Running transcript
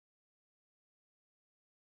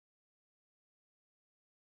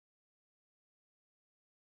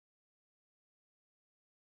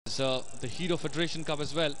So the Hero Federation Cup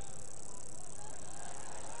as well.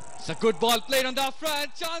 It's a good ball played on the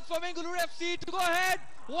front. Chance for Bengaluru FC to go ahead.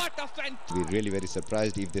 What a fantastic. We're really very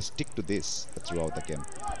surprised if they stick to this throughout the game.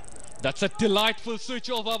 That's a delightful switch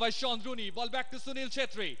over by Sean Rooney. Ball back to Sunil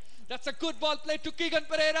Chetri. That's a good ball played to Keegan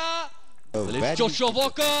Pereira. Well, it's Joshua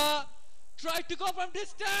Walker. Tried to go from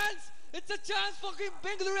distance. It's a chance for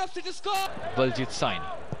Bengaluru FC to score. Baljit Saini.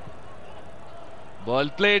 Ball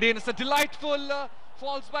played in. It's a delightful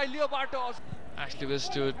falls by Leo Bartos. Ashley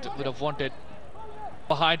Westwood would have wanted.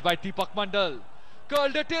 Behind by Deepak Mandal.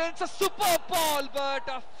 Curled it in. It's a superb ball,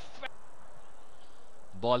 but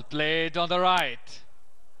ball played on the right.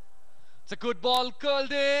 It's a good ball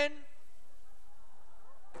curled in.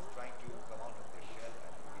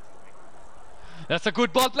 That's a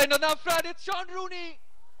good ball played on the front. It's Sean Rooney.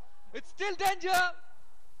 It's still danger.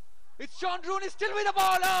 It's Sean Rooney still with the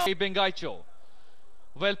ball. Bengaicho.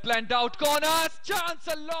 Well planned out corners. Chance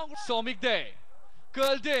along. Somik there.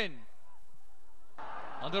 Curled in.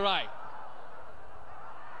 On the right.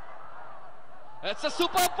 That's a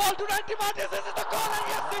superb ball to Randy Martinez. This is the goal, and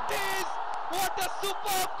yes it is. What a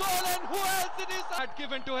superb goal, and who else it is had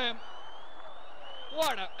given to him.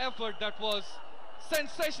 What an effort that was.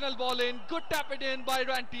 Sensational ball in. Good tap it in by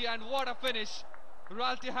Ranty, and what a finish.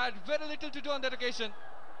 Ranty had very little to do on that occasion.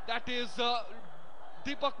 That is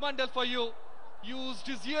Deepak Mandal for you. Used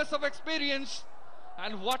his years of experience,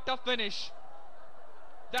 and what a finish.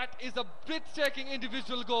 That is a breathtaking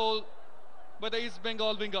individual goal by the East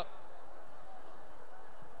Bengal winger.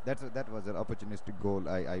 That was an opportunistic goal,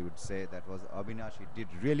 I would say. That was Avinash. He did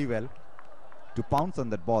really well to pounce on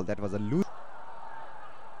that ball. That was a loose.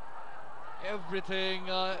 Everything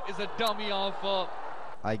is a dummy of.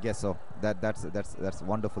 I guess so. That's a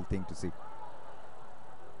wonderful thing to see.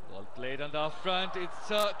 Ball played on the front.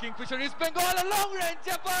 It's Kingfisher. East Bengal, a long range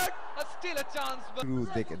effort. Still a chance.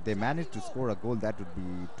 But they managed to score a goal. That would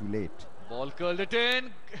be too late. Ball curled it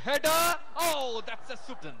in. Header. Oh, that's a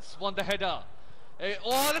substance. Won the header.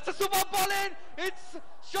 Oh, that's a super ball in. It's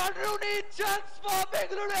Sean Rooney. Chance for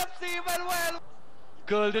Bengaluru FC. Well.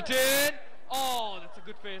 Curled it in. Oh, that's a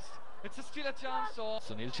good face. It's still a chance.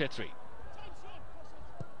 Sunil Chetri.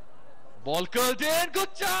 Ball curled in.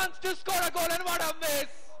 Good chance to score a goal, and what a miss.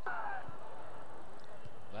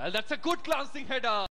 Well, that's a good glancing header.